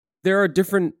There are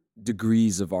different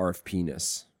degrees of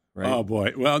RFP-ness, right? Oh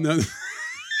boy. Well, no.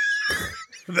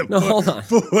 Hold on.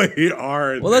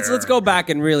 Well, let's go back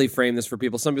and really frame this for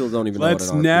people. Some people don't even know what an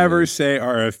RFP never is. say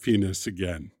RFP-ness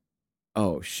again.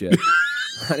 Oh, shit.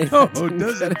 Oh,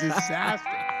 that's a disaster.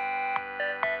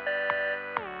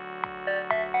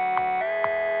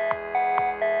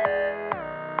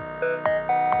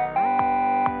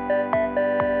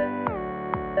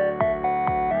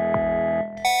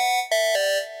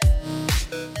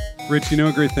 Rich, you know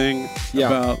a great thing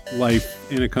about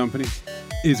life in a company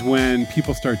is when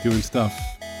people start doing stuff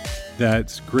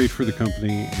that's great for the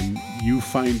company and you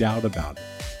find out about it.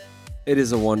 It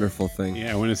is a wonderful thing.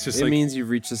 Yeah, when it's just it means you've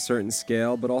reached a certain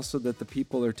scale, but also that the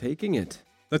people are taking it.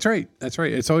 That's right. That's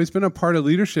right. It's always been a part of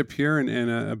leadership here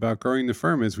and about growing the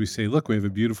firm is we say, look, we have a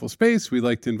beautiful space. We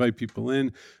like to invite people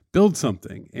in, build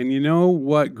something. And you know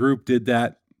what group did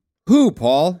that? Who,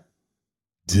 Paul?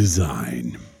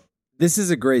 Design. This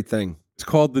is a great thing. It's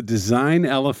called the Design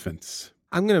Elephants.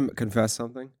 I'm going to confess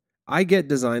something. I get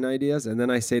design ideas and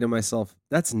then I say to myself,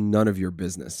 that's none of your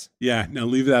business. Yeah, now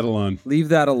leave that alone. Leave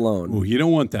that alone. Oh, you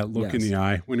don't want that look in the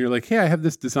eye when you're like, hey, I have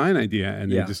this design idea.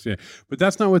 And they just, but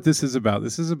that's not what this is about.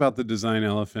 This is about the Design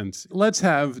Elephants. Let's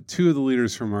have two of the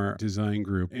leaders from our design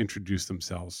group introduce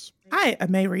themselves. Hi,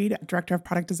 I'm May Reed, Director of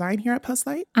Product Design here at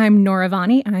Postlight. I'm Nora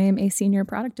Vani. I am a Senior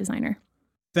Product Designer.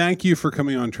 Thank you for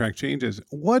coming on Track Changes.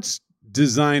 What's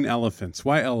Design Elephants?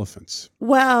 Why elephants?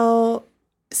 Well,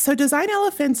 so Design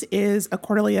Elephants is a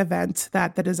quarterly event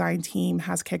that the design team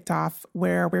has kicked off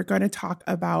where we're going to talk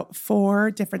about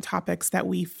 4 different topics that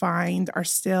we find are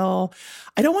still,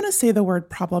 I don't want to say the word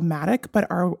problematic, but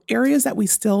are areas that we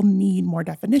still need more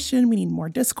definition, we need more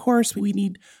discourse, we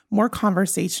need more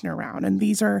conversation around. And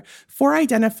these are 4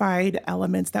 identified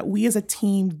elements that we as a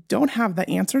team don't have the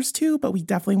answers to, but we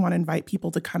definitely want to invite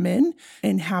people to come in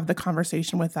and have the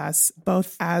conversation with us,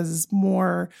 both as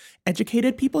more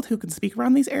educated people who can speak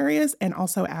around these areas and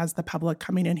also as the public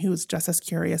coming in who's just as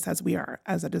curious as we are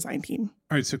as a design team.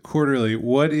 All right, so quarterly,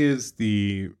 what is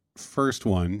the first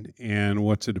one and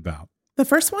what's it about? The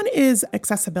first one is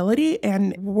accessibility,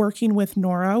 and working with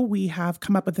Nora, we have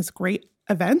come up with this great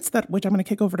event which I'm going to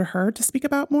kick over to her to speak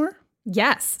about more.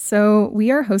 Yes. So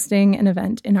we are hosting an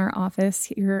event in our office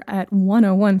here at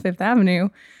 101 Fifth Avenue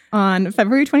on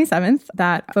February 27th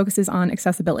that focuses on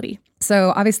accessibility.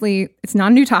 So obviously, it's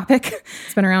not a new topic.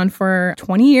 It's been around for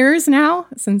 20 years now,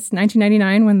 since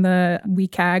 1999 when the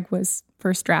WCAG was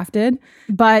first drafted.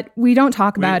 But we don't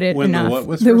talk about it enough. The what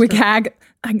was the first WCAG,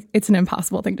 it's an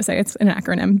impossible thing to say. It's an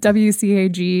acronym.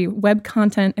 WCAG, Web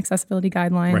Content Accessibility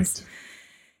Guidelines. Right.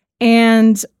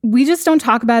 And we just don't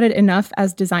talk about it enough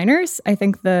as designers. I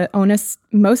think the onus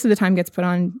most of the time gets put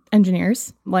on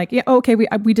engineers. Like, yeah, okay,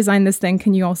 we designed this thing.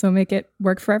 Can you also make it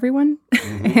work for everyone?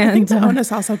 Mm-hmm. And I think the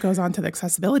onus also goes on to the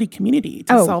accessibility community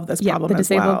to solve this problem the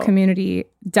disabled community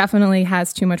definitely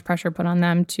has too much pressure put on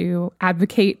them to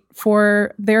advocate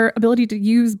for their ability to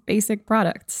use basic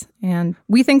products. And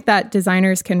we think that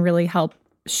designers can really help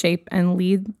shape and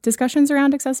lead discussions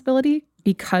around accessibility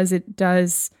because it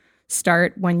does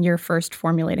start when you're first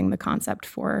formulating the concept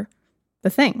for the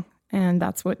thing. And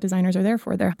that's what designers are there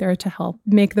for. They're there to help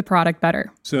make the product better.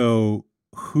 So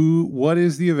what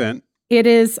is the event? It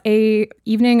is a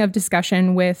evening of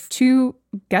discussion with 2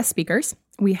 guest speakers.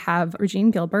 We have Regine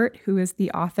Gilbert, who is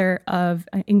the author of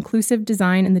Inclusive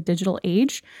Design in the Digital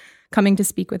Age, coming to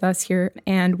speak with us here.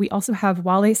 And we also have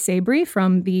Wale Sabri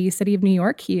from the City of New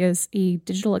York. He is a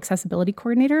digital accessibility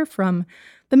coordinator from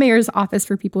the Mayor's Office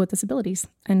for People with Disabilities.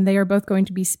 And they are both going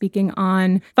to be speaking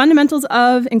on fundamentals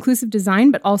of inclusive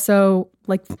design, but also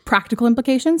like practical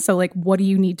implications. So like, what do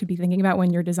you need to be thinking about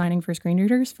when you're designing for screen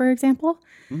readers, for example?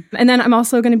 Mm-hmm. And then I'm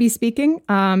also going to be speaking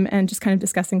and just kind of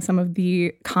discussing some of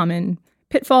the common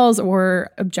pitfalls or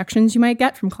objections you might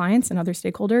get from clients and other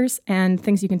stakeholders and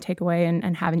things you can take away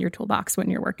and have in your toolbox when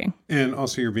you're working. And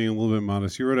also you're being a little bit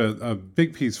modest. You wrote a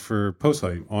big piece for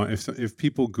Postlight. If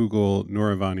people Google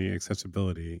Nora Vani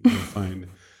accessibility, you'll find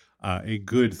a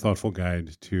good, thoughtful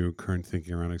guide to current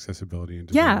thinking around accessibility and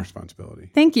design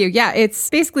responsibility. Thank you. Yeah, it's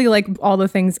basically like all the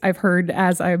things I've heard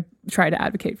as I try to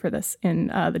advocate for this in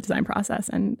the design process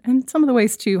and some of the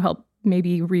ways to help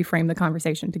maybe reframe the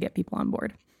conversation to get people on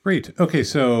board. Great. Okay,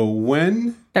 so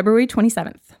when? February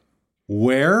 27th.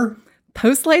 Where?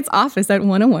 Postlight's office at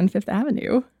 101 Fifth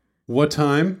Avenue. What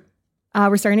time?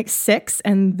 We're starting at 6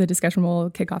 and the discussion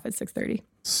will kick off at 6:30.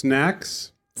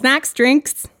 Snacks? Snacks,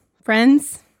 drinks,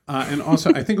 friends. And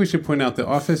also, I think we should point out the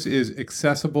office is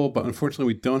accessible, but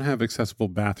unfortunately, we don't have accessible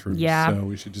bathrooms. Yeah. So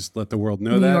we should just let the world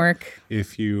know New that. York.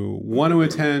 If you want to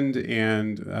attend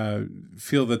and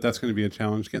feel that that's going to be a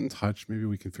challenge, get in touch. Maybe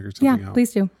we can figure something out.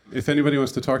 Please do. If anybody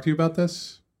wants to talk to you about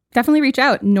this, Definitely reach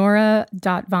out.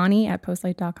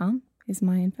 Nora.vani@postlight.com is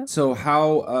my info. So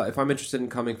how, if I'm interested in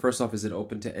coming, first off, is it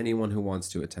open to anyone who wants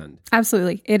to attend?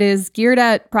 Absolutely. It is geared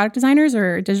at product designers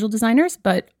or digital designers,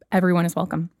 but everyone is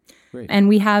welcome. Great. And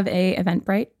we have a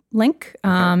Eventbrite link.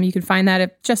 You can find that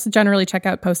if just generally check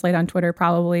out Postlight on Twitter.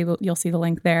 Probably you'll see the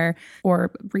link there,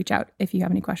 or reach out if you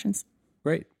have any questions.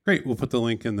 Great. great. We'll put the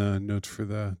link in the notes for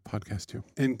the podcast too.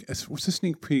 And what's a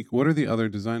sneak peek? What are the other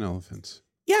design elephants?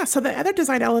 Yeah, so the other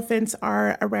design elephants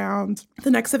are around, the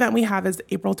next event we have is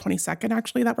April 22nd,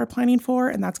 actually, that we're planning for,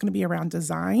 and that's going to be around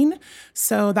design.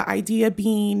 So the idea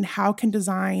being, how can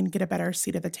design get a better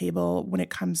seat at the table when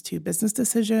it comes to business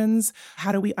decisions?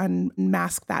 How do we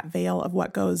unmask that veil of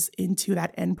what goes into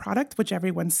that end product, which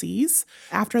everyone sees?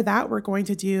 After that, we're going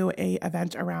to do an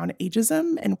event around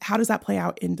ageism and how does that play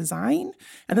out in design?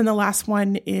 And then the last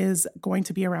one is going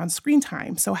to be around screen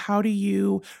time. So how do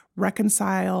you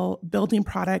reconcile building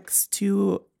products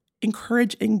to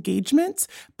encourage engagement,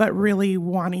 but really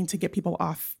wanting to get people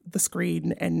off the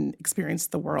screen and experience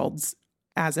the world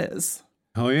as is?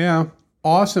 Oh, yeah.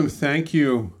 Awesome. Thank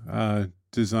you,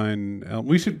 design.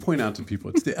 We should point out to people,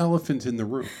 it's the elephant in the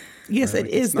room. Yes, right?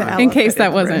 it is the not, elephant. In case that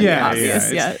the wasn't room.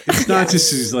 obvious yet. It's not just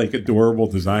these like adorable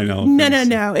design elephants.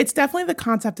 No. It's definitely the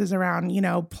concept is around,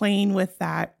 playing with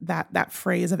that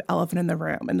phrase of elephant in the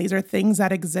room. And these are things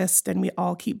that exist and we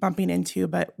all keep bumping into,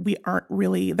 but we aren't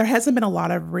really, there hasn't been a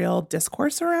lot of real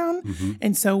discourse around. Mm-hmm.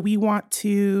 And so we want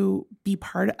to be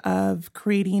part of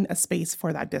creating a space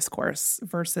for that discourse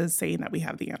versus saying that we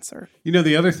have the answer.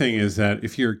 The other thing is that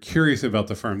if you're curious about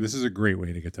the firm, this is a great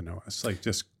way to get to know us. Like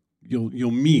just you'll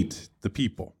meet the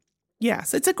people.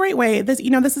 Yes, it's a great way. This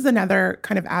is another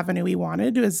kind of avenue we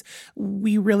wanted, is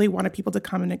we really wanted people to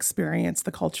come and experience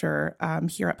the culture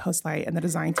here at Postlight and the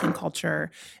design team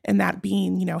culture. And that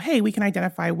being, hey, we can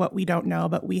identify what we don't know,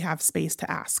 but we have space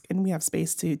to ask and we have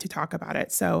space to talk about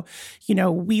it. So,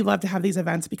 we love to have these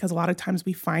events because a lot of times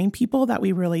we find people that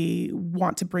we really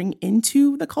want to bring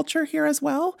into the culture here as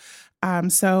well.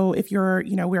 So if you're,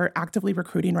 we're actively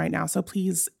recruiting right now. So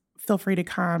please feel free to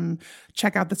come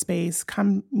check out the space,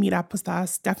 come meet up with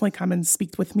us, definitely come and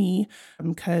speak with me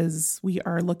because we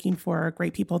are looking for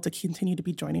great people to continue to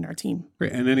be joining our team.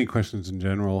 Great. And any questions in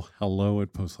general,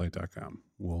 hello@postlight.com.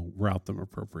 We'll route them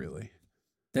appropriately.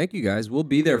 Thank you, guys. We'll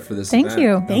be there for this Thank event.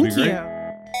 you. Thank be you.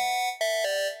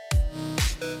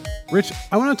 Rich,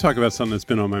 I want to talk about something that's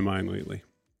been on my mind lately.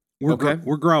 Okay.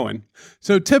 We're growing.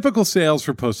 So typical sales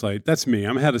for Postlight, that's me.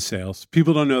 I'm head of sales.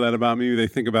 People don't know that about me. They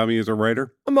think about me as a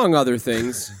writer. Among other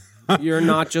things, you're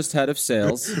not just head of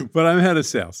sales. But I'm head of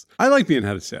sales. I like being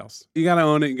head of sales. You got to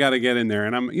own it. You got to get in there.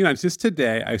 And I'm, just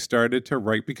today I started to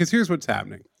write because here's what's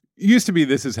happening. It used to be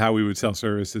this is how we would sell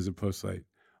services at Postlight.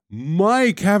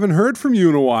 Mike, haven't heard from you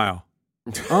in a while.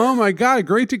 Oh my God,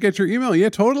 great to get your email. Yeah,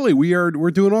 totally.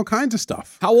 We're doing all kinds of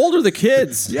stuff. How old are the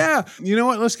kids? Yeah. You know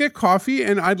what? Let's get coffee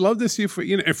and I'd love to see if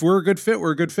we're a good fit,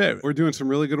 we're a good fit. We're doing some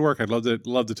really good work. I'd love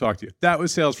to talk to you. That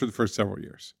was sales for the first several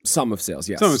years. Some of sales,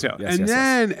 yes. Some of sales. Yes,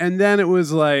 and then it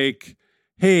was like,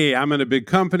 hey, I'm in a big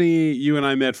company. You and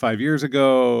I met 5 years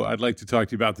ago. I'd like to talk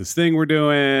to you about this thing we're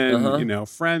doing.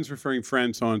 Friends referring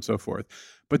friends, so on and so forth.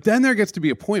 But then there gets to be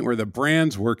a point where the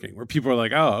brand's working, where people are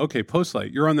like, oh, okay,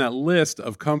 Postlight, you're on that list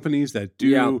of companies that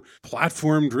do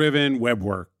platform-driven web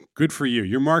work. Good for you.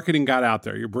 Your marketing got out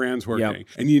there. Your brand's working. Yep.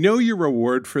 And you know your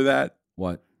reward for that?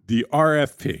 What? The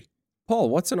RFP. Paul,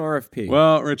 what's an RFP?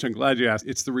 Well, Rich, I'm glad you asked.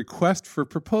 It's the request for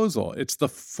proposal. It's the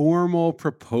formal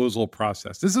proposal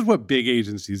process. This is what big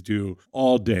agencies do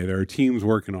all day. There are teams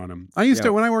working on them. I used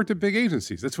to, when I worked at big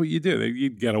agencies, that's what you do.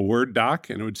 You'd get a Word doc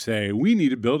and it would say, we need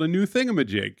to build a new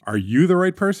thingamajig. Are you the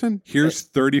right person? Here's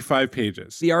 35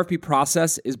 pages. The RFP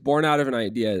process is born out of an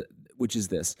idea, which is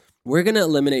this. We're going to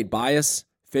eliminate bias,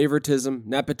 favoritism,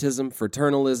 nepotism,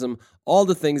 fraternalism, all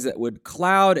the things that would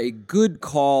cloud a good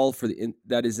call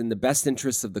that is in the best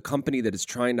interests of the company that is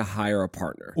trying to hire a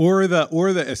partner. Or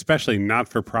the especially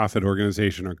not-for-profit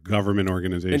organization or government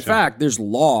organization. In fact, there's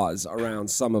laws around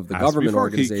some of the government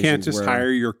organizations. You can't just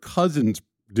hire your cousin's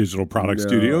digital product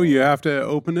studio. You have to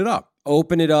open it up.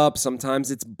 Open it up. Sometimes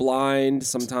it's blind.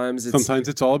 Sometimes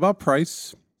it's all about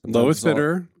price. Lowest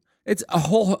bidder. It's a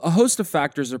host of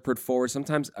factors are put forward.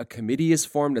 Sometimes a committee is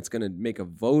formed that's going to make a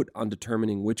vote on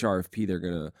determining which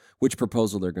RFP which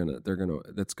proposal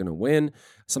that's going to win.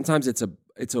 Sometimes it's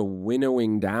a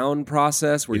winnowing down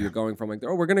process where you're going from like,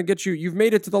 oh, we're going to get you've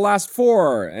made it to the last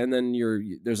 4, and then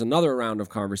there's another round of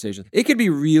conversation. It could be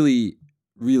really,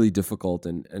 really difficult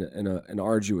and an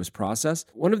arduous process.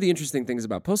 One of the interesting things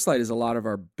about Postlight is a lot of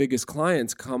our biggest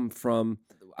clients come from,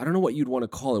 I don't know what you'd want to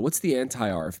call it. What's the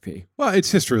anti-RFP? Well,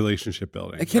 it's just relationship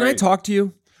building. Can I talk to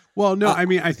you? Well, no, I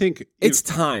mean, I think it's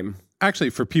time.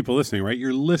 Actually, for people listening, right,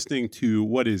 you're listening to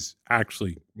what is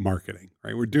actually marketing,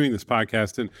 right? We're doing this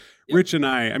podcast, and Rich and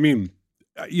I mean,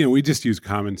 we just use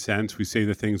common sense. We say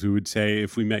the things we would say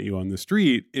if we met you on the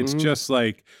street. It's just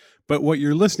like, but what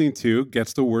you're listening to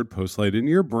gets the word Postlight in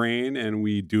your brain, and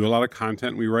we do a lot of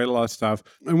content. We write a lot of stuff,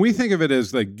 and we think of it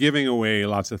as like giving away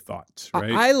lots of thoughts,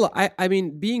 right? I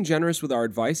mean, being generous with our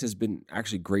advice has been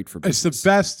actually great for business. It's the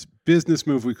best business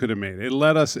move we could have made. It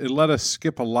let us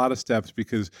skip a lot of steps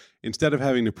because instead of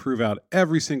having to prove out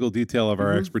every single detail of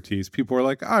our expertise, people are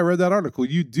like, I read that article.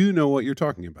 You do know what you're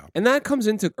talking about. And that comes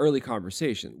into early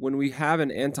conversation. When we have an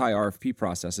anti-RFP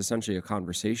process, essentially a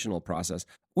conversational process,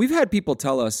 we've had people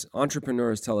tell us,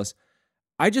 entrepreneurs tell us,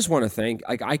 I just want to thank,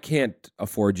 like, I can't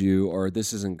afford you, or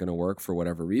this isn't going to work for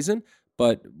whatever reason.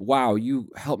 But wow, you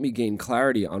helped me gain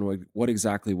clarity on what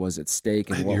exactly was at stake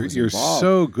and what was involved. You're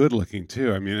so good looking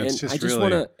too. I mean, it's and I just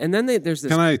want to. And then there's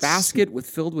this basket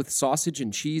filled with sausage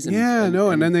and cheese and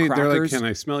and then they're like, "Can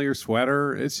I I smell your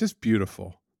sweater?" It's just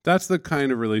beautiful. That's the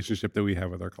kind of relationship that we have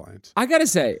with our clients. I gotta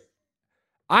say,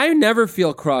 I never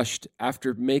feel crushed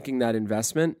after making that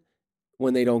investment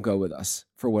when they don't go with us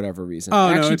for whatever reason.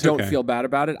 I actually don't feel bad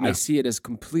about it. No. I see it as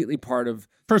completely part of.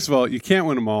 First of all, you can't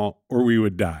win them all, or we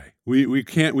would die. We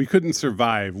couldn't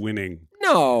survive winning.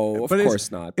 No, of course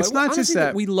not. But it's not just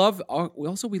that we love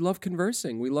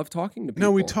conversing. We love talking to people.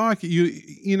 No, we talk.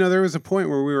 There was a point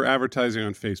where we were advertising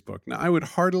on Facebook. Now, I would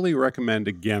heartily recommend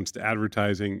against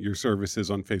advertising your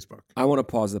services on Facebook. I want to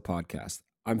pause the podcast.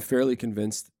 I'm fairly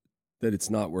convinced that it's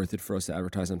not worth it for us to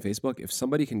advertise on Facebook. If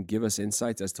somebody can give us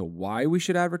insights as to why we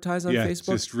should advertise on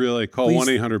Facebook, just really call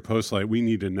 1-800-POSTLIGHT. We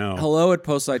need to know.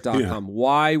 hello@postlight.com. Yeah.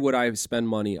 Why would I spend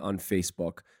money on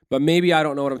Facebook? But maybe I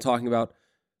don't know what I'm talking about.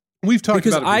 We've talked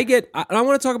about it. I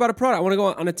want to talk about a product. I want to go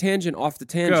on a tangent off the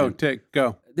tangent.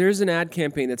 Go. There's an ad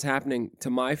campaign that's happening to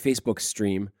my Facebook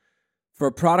stream for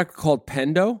a product called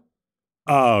Pendo.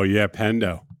 Oh, yeah,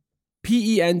 Pendo.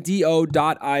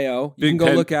 Pendo.io. You can go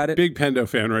look at it. Big Pendo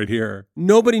fan right here.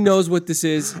 Nobody knows what this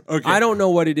is. Okay. I don't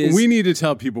know what it is. We need to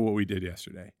tell people what we did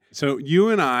yesterday. So you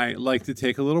and I like to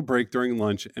take a little break during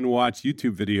lunch and watch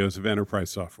YouTube videos of enterprise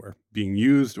software being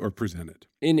used or presented.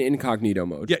 In incognito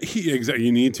mode. Yeah, exactly.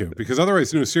 You need to, because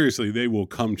otherwise, no, seriously, they will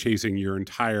come chasing your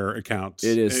entire accounts.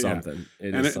 It is something.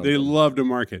 They love to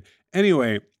market.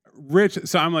 Anyway, Rich,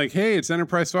 so I'm like, hey, it's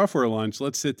enterprise software lunch.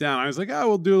 Let's sit down. I was like,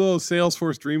 we'll do a little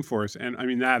Salesforce Dreamforce. And I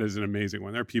mean, that is an amazing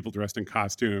one. There are people dressed in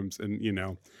costumes and,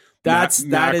 that's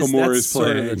Macklemore is sort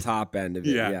playing. of the top end of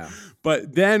it. Yeah.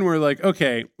 But then we're like,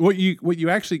 okay, what you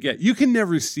actually get, you can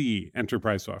never see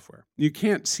enterprise software. You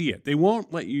can't see it. They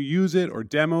won't let you use it or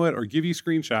demo it or give you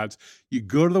screenshots. You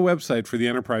go to the website for the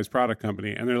enterprise product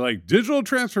company and they're like, digital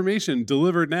transformation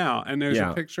delivered now. And there's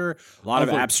a picture. A lot of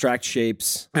abstract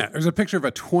shapes. Yeah, there's a picture of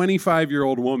a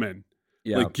 25-year-old woman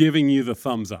like giving you the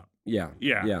thumbs up. Yeah.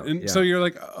 And so you're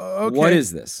like, okay. What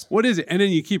is this? What is it? And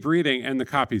then you keep reading and the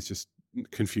copy's just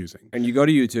confusing. And you go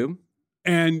to YouTube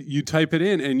and you type it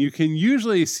in and you can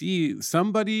usually see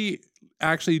somebody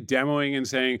actually demoing and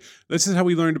saying, this is how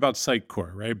we learned about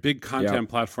Sitecore, right? Big content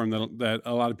platform that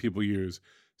a lot of people use.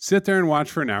 Sit there and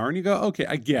watch for an hour and you go, okay,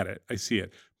 I get it. I see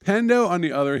it. Pendo, on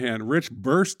the other hand, Rich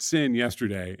bursts in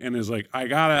yesterday and is like, I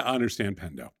got to understand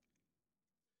Pendo.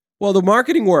 Well, the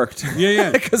marketing worked.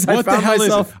 Yeah. Because I found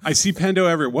myself. I see Pendo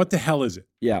everywhere. What the hell is it?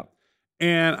 Yeah.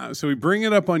 And so we bring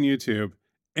it up on YouTube.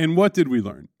 And what did we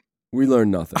learn? We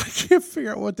learned nothing. I can't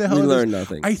figure out what the hell it is. We learned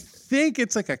nothing. I think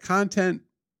it's like a content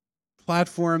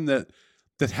platform that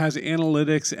has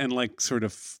analytics and like sort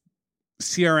of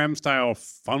CRM style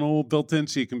funnel built in,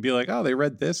 so you can be like, oh, they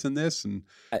read this and this, and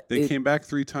they came back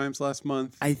 3 times last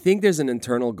month. I think there's an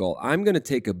internal goal. I'm going to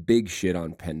take a big shit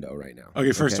on Pendo right now.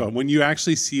 Okay, first of all, when you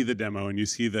actually see the demo and you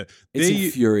see it's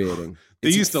infuriating.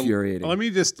 It's infuriating. Let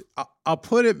me I'll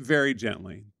put it very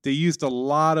gently. They used a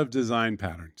lot of design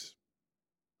patterns.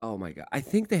 Oh my God. I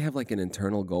think they have like an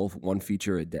internal goal for 1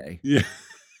 feature a day. Yeah.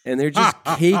 And they're just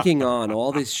caking on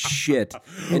all this shit.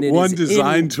 And one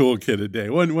design toolkit a day,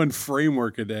 one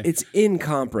framework a day. It's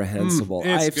incomprehensible.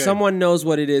 If someone knows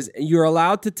what it is, you're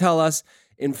allowed to tell us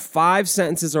in 5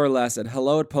 sentences or less at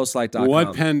hello@postlight.com.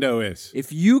 What Pendo is.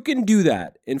 If you can do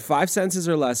that in 5 sentences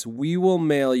or less, we will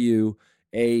mail you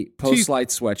a Postlight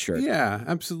sweatshirt. Yeah,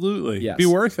 absolutely. Yes. Be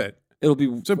worth it. It'll be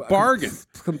It's a bargain.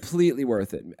 Completely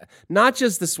worth it. Not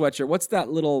just the sweatshirt. What's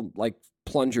that little like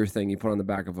plunger thing you put on the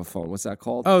back of a phone? What's that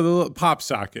called? Oh, the little pop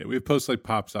socket. We have Postlight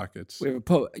pop sockets. We have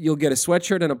you'll get a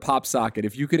sweatshirt and a pop socket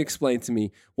if you can explain to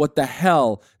me what the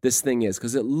hell this thing is,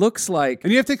 because it looks like.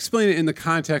 And you have to explain it in the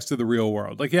context of the real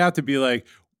world. Like you have to be like,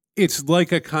 it's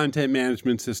like a content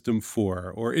management system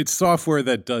or it's software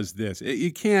that does this.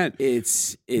 You can't.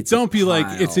 It's. Don't be like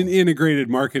it's an integrated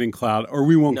marketing cloud, or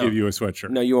we won't give you a sweatshirt.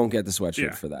 No, you won't get the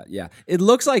sweatshirt for that. Yeah, it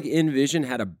looks like InVision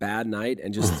had a bad night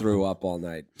and just threw up all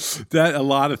night. That a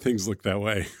lot of things look that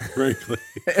way. Frankly,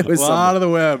 it was a lot of the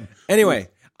web. Anyway,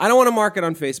 I don't want to market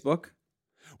on Facebook.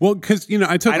 Well, because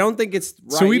I don't think it's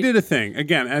right. So we did a thing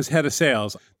again as head of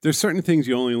sales. There's certain things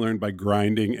you only learn by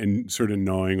grinding and sort of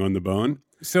gnawing on the bone.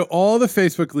 So all the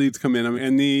Facebook leads come in,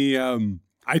 and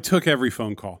I took every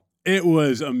phone call. It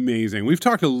was amazing. We've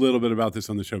talked a little bit about this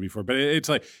on the show before, but it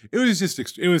was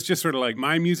just sort of like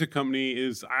my music company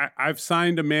is. I've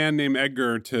signed a man named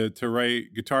Edgar to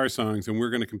write guitar songs, and we're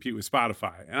going to compete with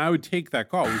Spotify. And I would take that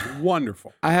call. It was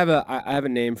wonderful. I have a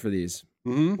name for these.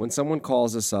 Mm-hmm. When someone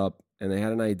calls us up and they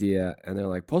had an idea and they're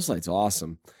like, Postlight's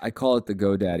awesome, I call it the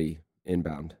GoDaddy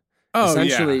inbound. Oh,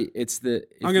 essentially, it's the.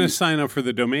 I'm going to sign up for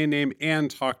the domain name and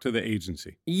talk to the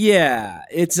agency. Yeah,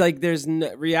 it's like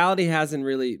reality hasn't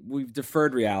really. We've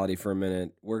deferred reality for a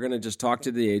minute. We're going to just talk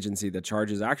to the agency that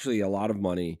charges actually a lot of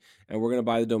money, and we're going to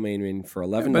buy the domain name for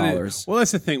 $11. Well,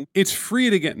 that's the thing. It's free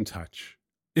to get in touch.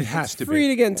 It has to be free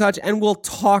to get in touch, and we'll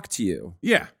talk to you.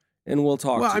 Yeah. And we'll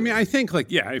talk. Well, I mean, I think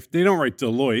if they don't write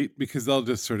Deloitte, because they'll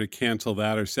just sort of cancel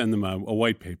that or send them a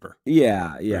white paper.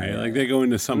 Yeah. Right? Like they go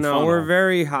into some. No, funnel. we're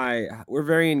very high. We're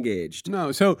very engaged.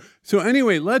 No, so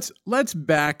anyway, let's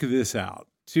back this out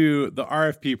to the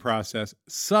RFP process.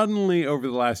 Suddenly, over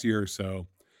the last year or so,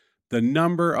 the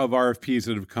number of RFPs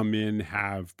that have come in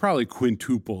have probably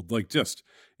quintupled. Like just.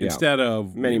 Instead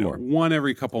of many more, one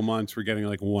every couple months, we're getting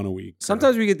like one a week.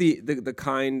 Sometimes we get the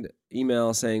kind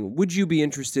email saying, "Would you be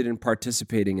interested in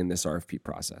participating in this RFP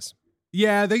process?"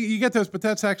 Yeah, you get those, but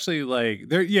that's actually like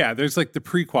there's like the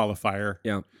pre-qualifier.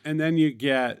 Yeah, and then you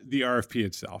get the RFP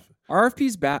itself.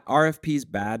 RFP's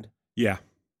bad. Yeah.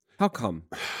 How come?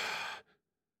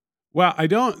 Well, I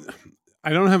don't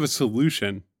have a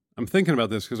solution. I'm thinking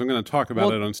about this because I'm going to talk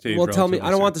about it on stage. Well, tell me.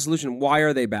 I don't want the solution. Why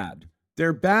are they bad?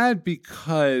 They're bad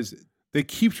because they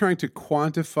keep trying to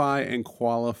quantify and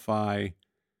qualify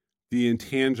the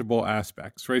intangible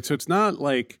aspects, right? So it's not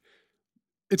like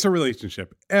it's a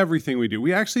relationship. Everything we do,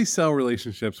 we actually sell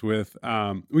relationships with.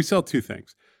 We sell two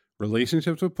things: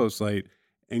 relationships with Postlight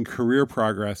and career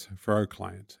progress for our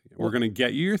clients. We're going to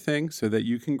get you your thing so that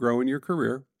you can grow in your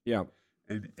career. Yeah.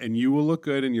 And you will look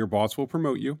good, and your boss will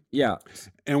promote you. Yeah.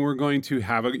 And you're going to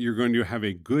have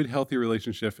a good, healthy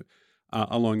relationship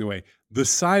along the way. The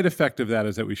side effect of that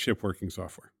is that we ship working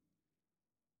software.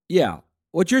 Yeah.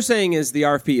 What you're saying is the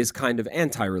RFP is kind of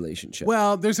anti-relationship.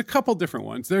 Well, there's a couple different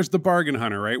ones. There's the bargain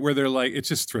hunter, right? Where they're like, it's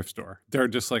just thrift store. They're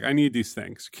just like, I need these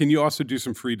things. Can you also do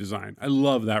some free design? I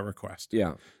love that request.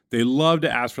 Yeah. They love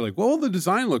to ask for like, what will the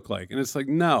design look like? And it's like,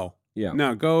 no. Yeah.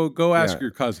 No, go ask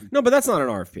your cousin. No, but that's not an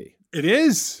RFP. It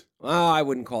is. Oh, I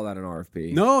wouldn't call that an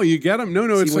RFP. No, you get them. No,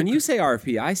 See, it's when like, you say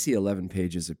RFP, I see 11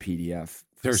 pages of PDF.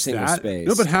 There's single that. space.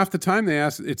 No, but half the time they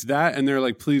ask, it's that, and they're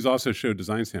like, please also show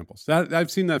design samples. That I've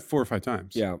seen that 4 or 5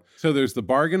 times. Yeah. So there's the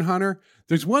bargain hunter.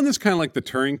 There's one that's kind of like the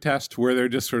Turing test, where they're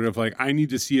just sort of like, I need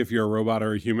to see if you're a robot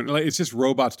or a human. Like it's just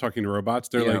robots talking to robots.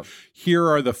 They're like, here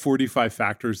are the 45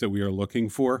 factors that we are looking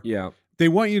for. Yeah. They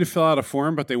want you to fill out a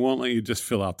form, but they won't let you just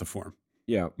fill out the form.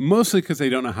 Yeah. Mostly because they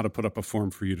don't know how to put up a form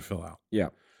for you to fill out. Yeah.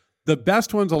 The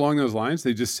best ones along those lines,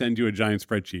 they just send you a giant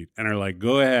spreadsheet and are like,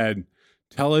 go ahead,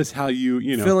 tell us how you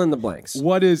know. Fill in the blanks.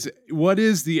 What is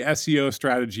the SEO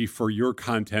strategy for your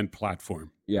content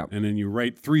platform? Yeah. And then you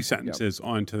write 3 sentences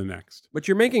on to the next. But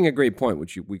you're making a great point,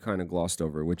 which we kind of glossed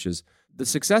over, which is the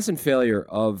success and failure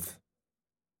of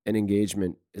an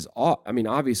engagement is,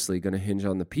 obviously going to hinge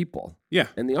on the people. Yeah.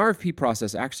 And the RFP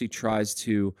process actually tries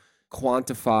to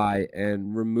quantify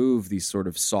and remove these sort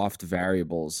of soft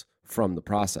variables from the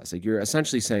process. Like you're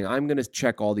essentially saying, I'm going to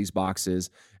check all these boxes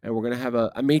and we're going to have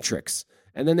a matrix.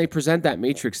 And then they present that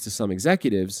matrix to some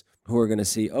executives who are going to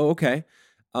see, oh, okay,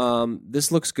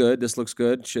 this looks good. This looks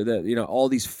good. Should that, all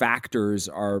these factors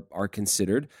are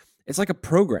considered. It's like a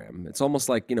program. It's almost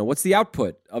like, what's the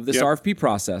output of this RFP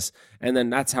process? And then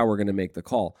that's how we're going to make the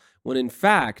call. When in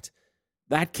fact,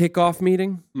 that kickoff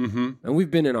meeting, and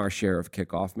we've been in our share of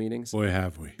kickoff meetings. Boy,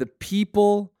 have we. The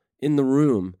people in the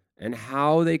room and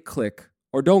how they click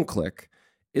or don't click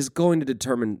is going to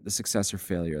determine the success or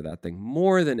failure of that thing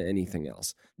more than anything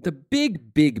else. The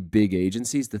big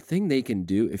agencies, the thing they can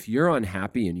do, if you're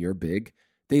unhappy and you're big,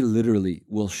 they literally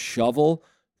will shovel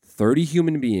 30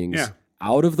 human beings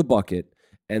out of the bucket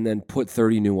and then put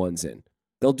 30 new ones in.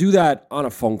 They'll do that on a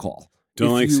phone call.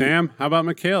 Don't like Sam? How about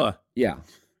Michaela? Yeah.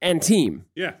 And team.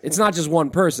 Yeah. It's not just one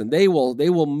person. They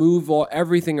will move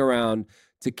everything around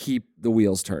to keep the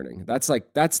wheels turning. That's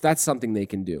something they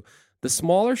can do. The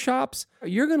smaller shops,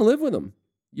 you're going to live with them.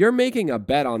 You're making a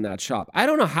bet on that shop. I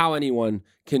don't know how anyone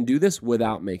can do this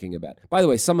without making a bet. By the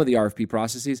way, some of the RFP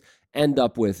processes end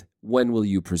up with, when will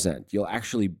you present? You'll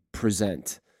actually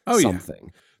present something.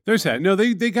 Yeah. There's that. No,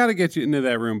 they got to get you into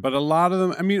that room. But a lot of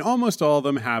them, I mean, almost all of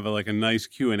them have a nice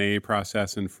Q&A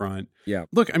process in front. Yeah.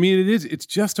 Look, I mean, it's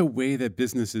just a way that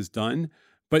business is done.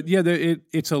 But yeah,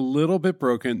 it's a little bit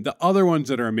broken. The other ones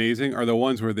that are amazing are the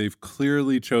ones where they've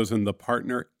clearly chosen the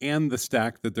partner and the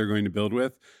stack that they're going to build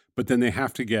with, but then they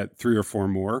have to get 3 or 4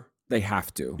 more. They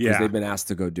have to, because they've been asked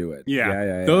to go do it.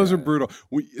 Yeah. Those are brutal.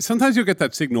 Sometimes you'll get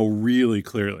that signal really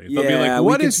clearly. They'll be like,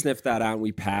 we can sniff that out and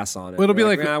we pass on it. Well, it'll be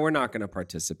like, we're not going to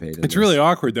participate in It's really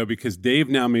awkward, though, because they've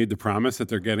now made the promise that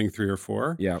they're getting 3 or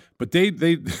 4. Yeah. But they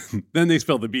then they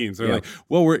spill the beans. They're like,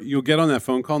 well, you'll get on that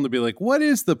phone call and they'll be like, what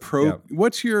is the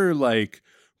what's your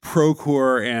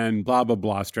Procore and blah, blah,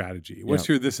 blah strategy? What's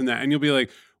your this and that? And you'll be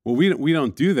like, well, we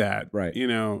don't do that, right?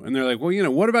 And they're like,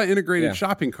 well, what about integrated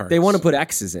shopping carts? They want to put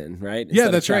X's in, right? Yeah,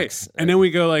 that's right. And then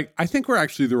we go I think we're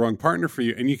actually the wrong partner for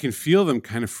you. And you can feel them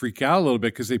kind of freak out a little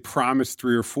bit because they promised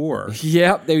 3 or 4.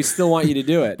 Yep, they still want you to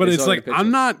do it. But it's like,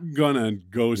 I'm not going to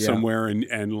go somewhere and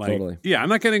totally. I'm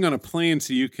not getting on a plane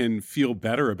so you can feel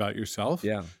better about yourself.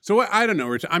 Yeah. So I don't know,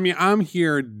 Rich. I mean, I'm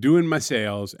here doing my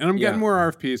sales and I'm getting more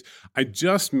RFPs. I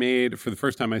just made, for the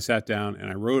first time I sat down and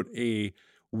I wrote a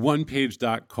 1-page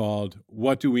doc called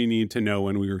 "What Do We Need to Know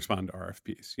When We Respond to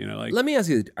RFPs?" Let me ask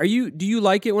you: do you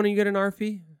like it when you get an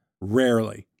RFP?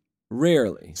 Rarely.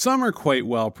 Some are quite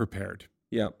well prepared.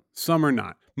 Yeah. Some are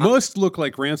not. Most look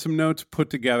like ransom notes put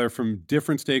together from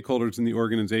different stakeholders in the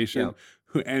organization,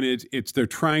 and they're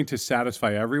trying to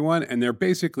satisfy everyone, and they're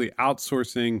basically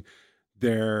outsourcing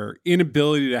their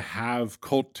inability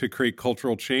to create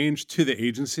cultural change to the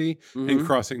agency and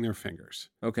crossing their fingers.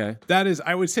 Okay. That is,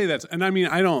 I would say that's, and I mean,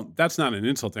 that's not an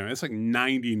insult to them. It's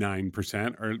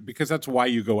 99%, because that's why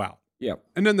you go out. Yeah.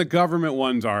 And then the government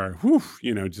ones are,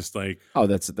 just oh,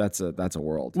 that's a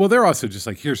world. Well, they're also just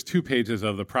here's 2 pages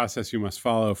of the process you must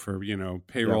follow for,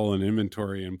 payroll and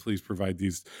inventory, and please provide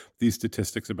these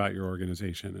statistics about your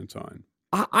organization and so on.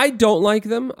 I don't like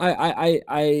them.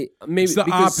 I maybe it's the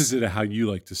opposite of how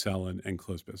you like to sell and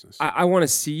close business. I want to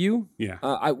see you.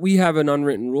 Yeah. We have an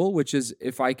unwritten rule, which is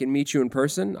if I can meet you in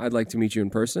person, I'd like to meet you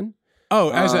in person. Oh,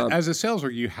 as a sales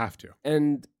worker, you have to.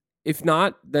 And if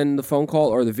not, then the phone call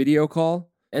or the video call.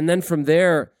 And then from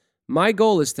there, my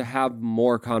goal is to have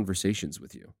more conversations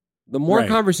with you. The more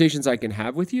conversations I can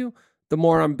have with you, the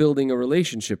more I'm building a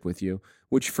relationship with you,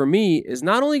 which for me is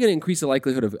not only going to increase the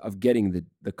likelihood of getting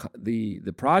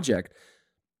the project,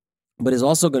 but is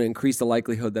also going to increase the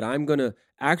likelihood that I'm going to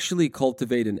actually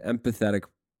cultivate an empathetic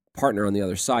partner on the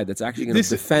other side that's actually going to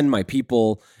defend my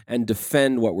people and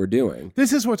defend what we're doing.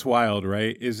 This is what's wild,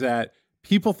 right? Is that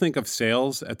people think of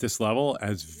sales at this level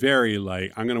as very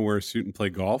I'm going to wear a suit and play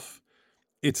golf.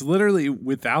 It's literally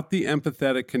without the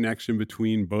empathetic connection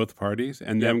between both parties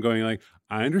and them going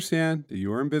I understand that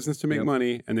you are in business to make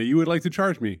money and that you would like to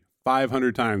charge me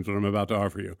 500 times what I'm about to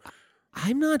offer you.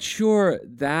 I'm not sure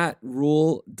that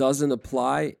rule doesn't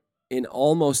apply in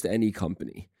almost any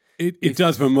company. It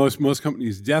does, but most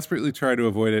companies desperately try to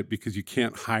avoid it because you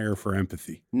can't hire for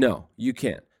empathy. No, you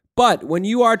can't. But when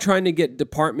you are trying to get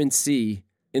Department C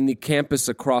in the campus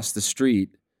across the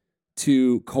street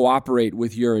to cooperate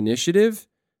with your initiative,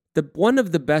 one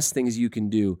of the best things you can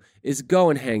do is go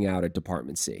and hang out at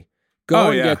Department C.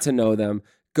 Go and get to know them.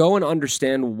 Go and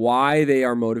understand why they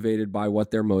are motivated by what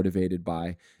they're motivated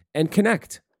by and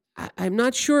connect. I'm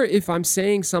not sure if I'm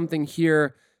saying something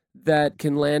here that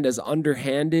can land as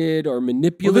underhanded or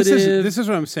manipulative. Well, this is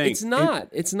what I'm saying. It's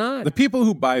not. The people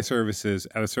who buy services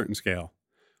at a certain scale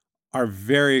are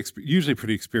usually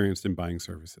pretty experienced in buying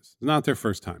services. It's not their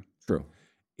first time. True.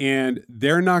 And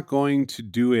they're not going to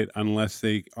do it unless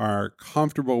they are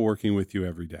comfortable working with you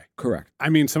every day. Correct. I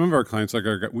mean, some of our clients,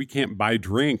 we can't buy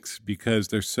drinks because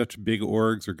they're such big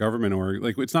orgs or government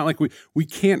orgs. It's not like we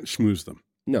can't schmooze them.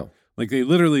 No. They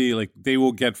literally, they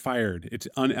will get fired. It's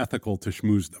unethical to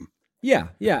schmooze them. Yeah,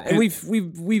 and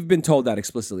we've been told that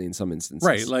explicitly in some instances.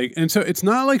 Right. Like, and so it's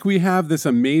not like we have this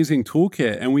amazing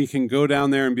toolkit and we can go down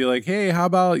there and be like, hey, how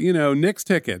about, Knicks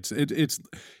tickets? It's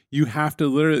you have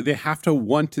to they have to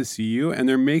want to see you, and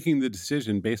they're making the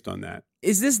decision based on that.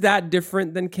 Is this that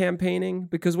different than campaigning?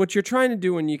 Because what you're trying to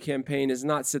do when you campaign is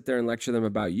not sit there and lecture them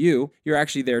about you. You're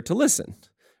actually there to listen,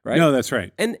 right? No, that's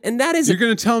right. And that is... You're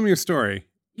going to tell them your story,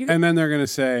 and then they're going to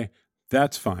say,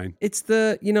 that's fine. It's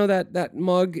the, that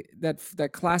mug, that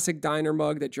classic diner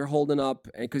mug that you're holding up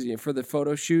because for the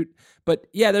photo shoot. But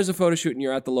yeah, there's a photo shoot and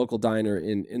you're at the local diner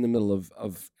in the middle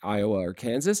of Iowa or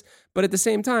Kansas. But at the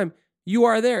same time, you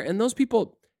are there. And those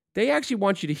people, they actually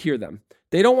want you to hear them.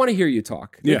 They don't want to hear you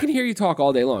talk. They can hear you talk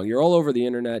all day long. You're all over the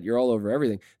internet. You're all over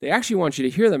everything. They actually want you to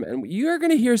hear them. And you're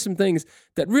going to hear some things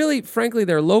that really, frankly,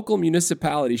 their local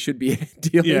municipality should be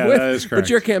dealing with. That is correct. But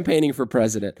you're campaigning for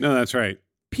president. No, that's right.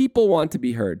 People want to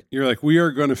be heard. You're like, we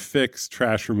are going to fix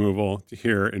trash removal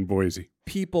here in Boise.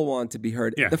 People want to be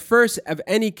heard. Yeah. The first of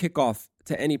any kickoff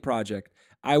to any project,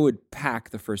 I would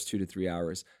pack the first 2 to 3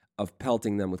 hours of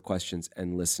pelting them with questions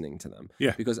and listening to them.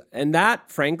 Yeah. And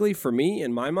that, frankly, for me,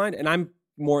 in my mind, and I'm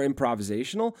more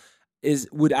improvisational,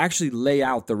 would actually lay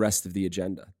out the rest of the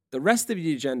agenda. The rest of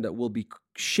the agenda will be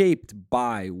shaped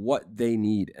by what they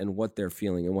need and what they're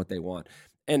feeling and what they want.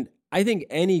 And I think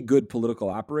any good political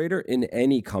operator in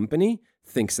any company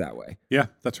thinks that way. Yeah,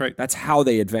 that's right. That's how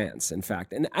they advance, in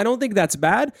fact. And I don't think that's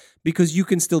bad because you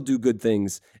can still do good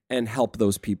things and help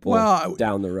those people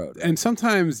down the road. And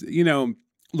sometimes,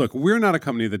 look, we're not a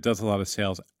company that does a lot of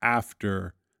sales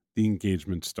after the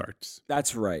engagement starts.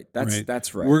 That's right.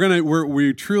 That's right.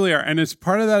 We truly are. And it's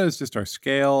part of that is just our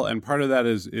scale. And part of that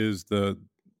is the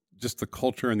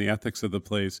culture and the ethics of the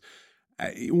place.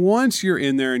 Once you're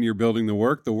in there and you're building the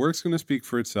work's going to speak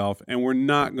for itself, and we're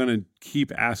not going to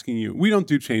keep asking you. We don't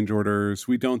do change orders.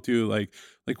 We don't do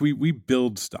we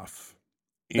build stuff.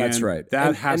 And that's right.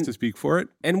 That has to speak for it.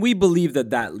 And we believe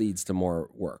that leads to more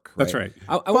work. Right? That's right.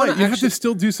 But you have to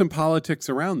still do some politics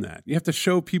around that. You have to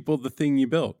show people the thing you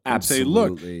built.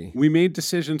 Absolutely. Say, look, we made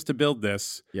decisions to build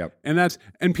this. Yep.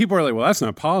 And people are like, well, that's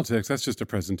not politics. That's just a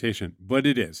presentation. But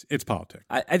it is. It's politics.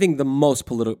 I think the most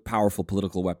powerful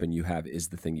political weapon you have is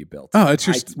the thing you built. Oh, it's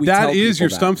your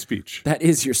stump speech. That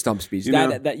is your stump speech.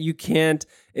 That you can't.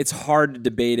 It's hard to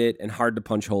debate it and hard to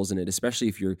punch holes in it, especially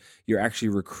if you're actually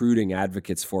recruiting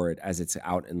advocates for it as it's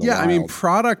out in the wild. Yeah, I mean,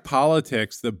 product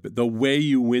politics, the way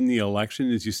you win the election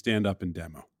is you stand up and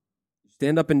demo.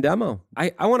 Stand up and demo.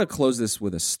 I want to close this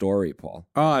with a story, Paul.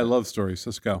 Oh, I love stories.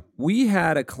 Let's go. We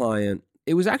had a client.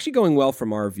 It was actually going well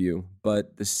from our view,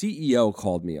 but the CEO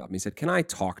called me up and he said, "Can I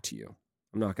talk to you?"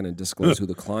 I'm not going to disclose who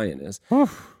the client is. And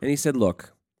he said,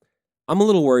 "Look, I'm a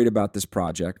little worried about this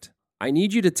project. I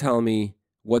need you to tell me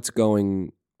what's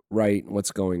going right and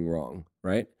what's going wrong,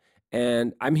 right?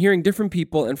 And I'm hearing different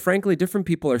people, and frankly, different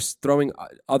people are throwing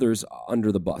others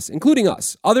under the bus, including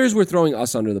us. Others were throwing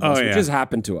us under the bus, which has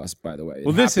happened to us, by the way.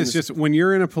 Well, this is just when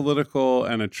you're in a political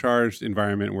and a charged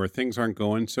environment where things aren't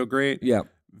going so great,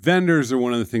 vendors are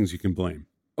one of the things you can blame.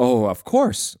 Oh, of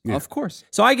course. Yeah. Of course.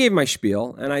 So I gave my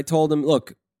spiel, and I told him,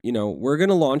 look, we're going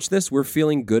to launch this. We're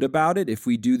feeling good about it. If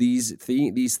we do these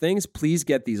things, please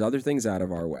get these other things out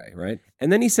of our way, right?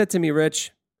 And then he said to me,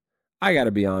 "Rich, I got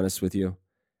to be honest with you.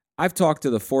 I've talked to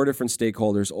the 4 different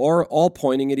stakeholders, all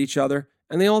pointing at each other,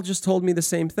 and they all just told me the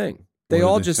same thing. They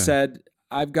all just said,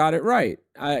 I've got it right.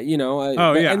 And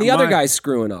the other guy's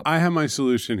screwing up. I have my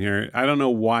solution here. I don't know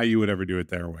why you would ever do it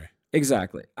their way."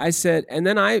 Exactly. I said, and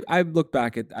then I looked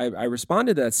back I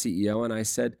responded to that CEO and I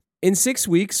said, in 6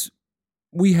 weeks,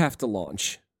 we have to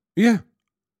launch. Yeah.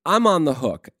 I'm on the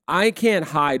hook. I can't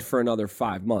hide for another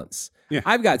 5 months. Yeah.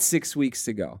 I've got 6 weeks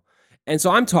to go. And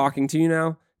so I'm talking to you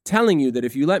now, telling you that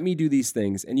if you let me do these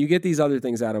things and you get these other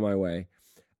things out of my way,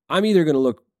 I'm either going to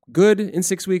look good in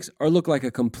 6 weeks or look like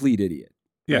a complete idiot.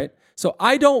 Yeah. Right? So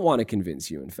I don't want to convince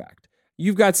you, in fact.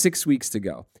 You've got 6 weeks to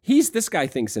go. This guy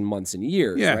thinks in months and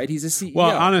years, right? He's a CEO.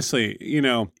 Well, honestly,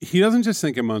 he doesn't just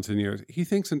think in months and years. He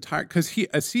thinks because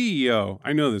a CEO,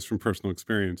 I know this from personal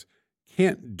experience,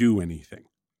 can't do anything.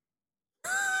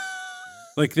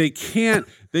 Like they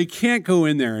can't go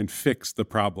in there and fix the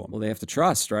problem. Well, they have to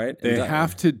trust, right? They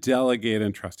have to delegate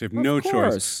and trust. They have no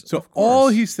choice. So all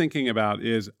he's thinking about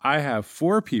is, I have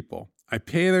 4 people. I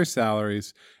pay their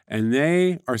salaries, and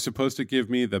they are supposed to give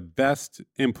me the best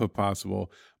input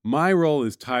possible. My role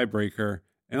is tiebreaker,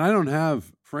 and I don't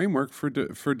have framework for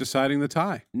deciding the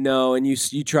tie. No, and you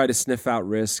try to sniff out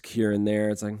risk here and there.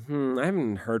 It's like, I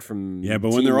haven't heard from. Yeah,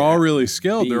 but when they're all really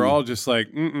skilled, they're all just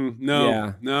like,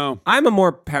 no. I'm a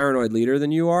more paranoid leader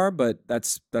than you are, but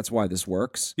that's why this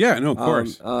works. Yeah, no, of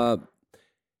course.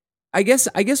 I guess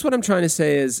what I'm trying to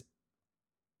say is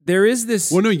there is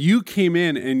this. Well, no, you came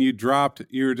in and you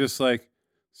were just like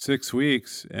 6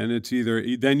 weeks, and it's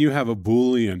then you have a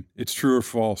Boolean. It's true or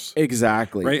false.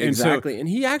 Exactly. Right. Exactly. And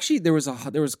he actually, there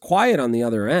was quiet on the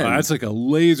other end. That's like a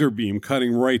laser beam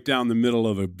cutting right down the middle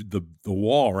of the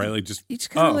wall, right? Like just it's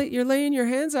kind of like you're laying your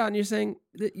hands out and you're saying,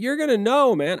 you're going to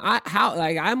know, man,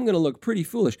 I'm going to look pretty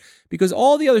foolish, because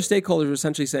all the other stakeholders were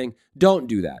essentially saying, don't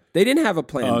do that. They didn't have a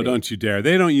plan. Oh, don't you dare.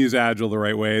 They don't use Agile the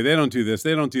right way. They don't do this.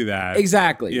 They don't do that.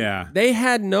 Exactly. Yeah. They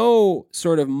had no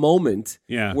sort of moment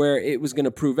Yeah. where it was going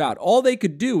to prove out. All they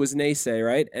could do was naysay,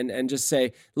 right? And just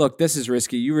say, look, this is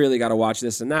risky. You really got to watch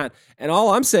this and that. And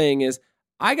all I'm saying is,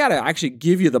 I got to actually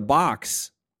give you the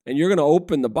box, and you're going to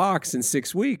open the box in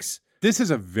 6 weeks. This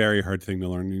is a very hard thing to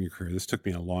learn in your career. This took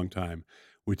me a long time,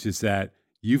 which is that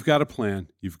you've got a plan,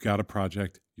 you've got a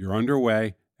project, you're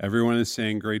underway, everyone is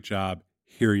saying great job,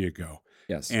 here you go.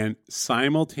 Yes. And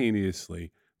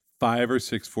simultaneously, 5 or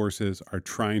 6 forces are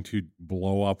trying to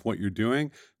blow up what you're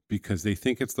doing because they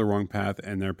think it's the wrong path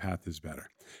and their path is better.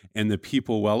 And the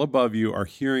people well above you are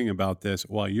hearing about this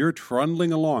while you're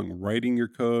trundling along, writing your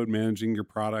code, managing your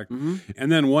product. Mm-hmm.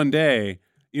 And then one day,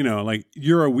 like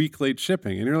you're a week late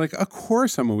shipping, and you're like, of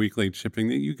course I'm a week late shipping.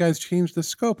 You guys changed the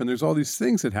scope, and there's all these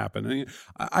things that happen. And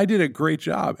I did a great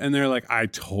job. And they're like, I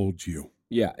told you.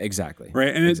 Yeah, exactly.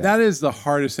 Right. And that is the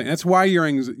hardest thing. That's why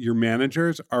your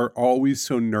managers are always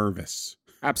so nervous.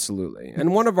 Absolutely.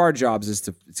 And one of our jobs is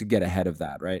to get ahead of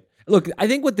that, right? Look, I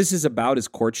think what this is about is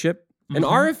courtship. An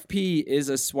RFP is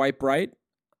a swipe right.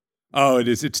 Oh, it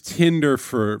is. It's Tinder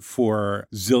for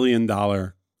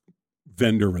zillion-dollar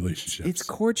vendor relationships. It's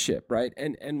courtship, right?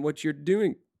 And what you're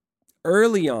doing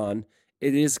early on,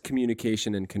 it is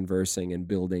communication and conversing and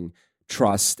building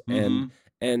trust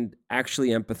and actually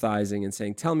empathizing and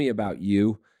saying, tell me about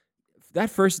you. That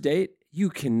first date, you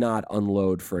cannot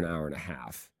unload for an hour and a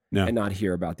half and not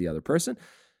hear about the other person.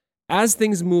 As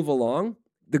things move along,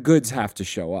 the goods have to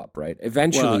show up, right?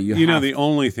 Eventually, the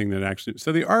only thing that actually...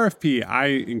 So the RFP, I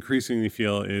increasingly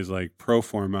feel, is like pro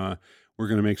forma. We're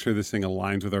going to make sure this thing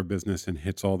aligns with our business and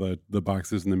hits all the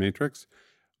boxes in the matrix.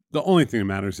 The only thing that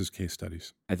matters is case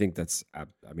studies. I think that's...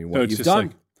 what you've done.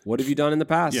 Like, what have you done in the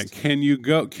past? Yeah, can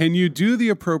you do the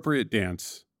appropriate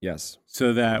dance? Yes.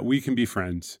 So that we can be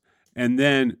friends. And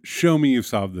then show me you've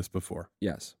solved this before.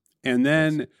 Yes. And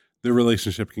then... the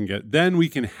relationship then we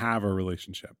can have a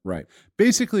relationship. Right.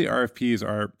 Basically, RFPs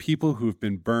are people who've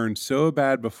been burned so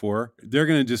bad before, they're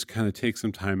going to just kind of take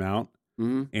some time out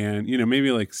and,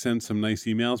 maybe like send some nice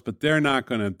emails, but they're not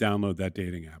going to download that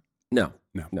dating app. No.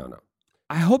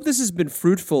 I hope this has been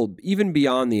fruitful even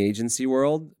beyond the agency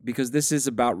world, because this is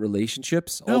about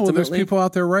relationships. No, well, there's people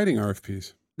out there writing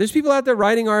RFPs. There's people out there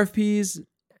writing RFPs,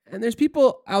 and there's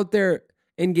people out there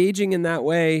engaging in that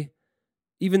way,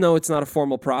 even though it's not a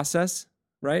formal process,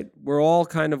 right? We're all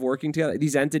kind of working together.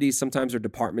 These entities sometimes are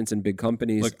departments in big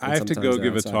companies. Look, I have to go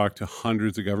give a talk to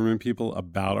hundreds of government people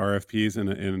about RFPs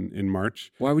in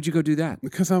March. Why would you go do that?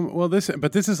 Because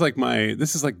this is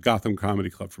like Gotham Comedy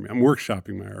Club for me. I'm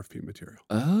workshopping my RFP material.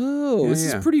 Oh, this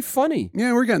is pretty funny.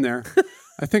 Yeah, we're getting there.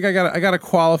 I think I got to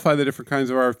qualify the different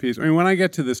kinds of RFPs. I mean, when I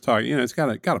get to this talk, it's got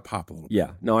to pop a little bit.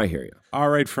 Yeah, no, I hear you. All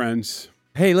right, friends.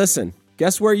 Hey, listen.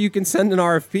 Guess where you can send an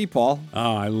RFP, Paul?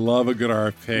 Oh, I love a good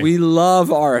RFP. We love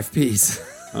RFPs.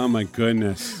 Oh my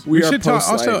goodness. We should talk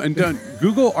Postlight. Also, and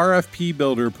Google RFP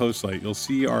Builder Postlight. You'll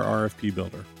see our RFP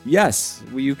builder. Yes,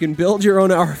 you can build your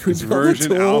own RFP it's version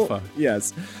tool. alpha.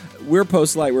 Yes. We're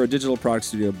Postlight. We're a digital product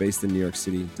studio based in New York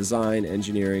City. Design,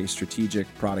 engineering,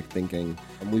 strategic product thinking.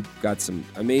 And we've got some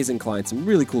amazing clients, some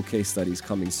really cool case studies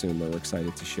coming soon that we're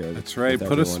excited to share. That's right. With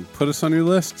put us on your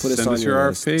list. Send us your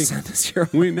RFP. Send us your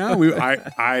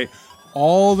I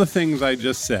all the things I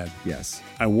just said. Yes.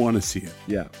 I want to see it.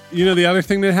 Yeah. The other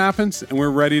thing that happens, and we're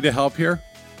ready to help here.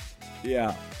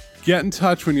 Yeah. Get in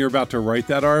touch when you're about to write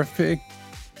that RFP.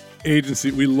 Agency,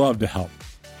 we love to help.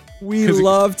 We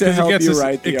love to help you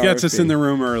write the RFP. It gets us in the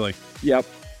room early. Yep.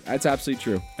 That's absolutely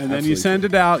true. And then you send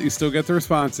it out. You still get the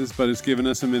responses, but it's given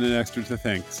us a minute extra to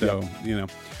think. So,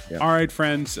 Yep. All right,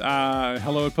 friends.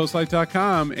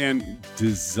 hello@postlight.com and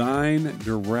design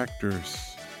directors.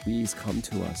 Please come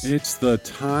to us. It's the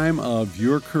time of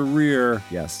your career.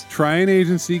 Yes. Try an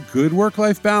agency, good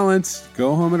work-life balance,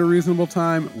 go home at a reasonable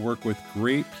time, work with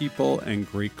great people and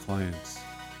great clients.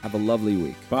 Have a lovely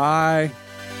week. Bye.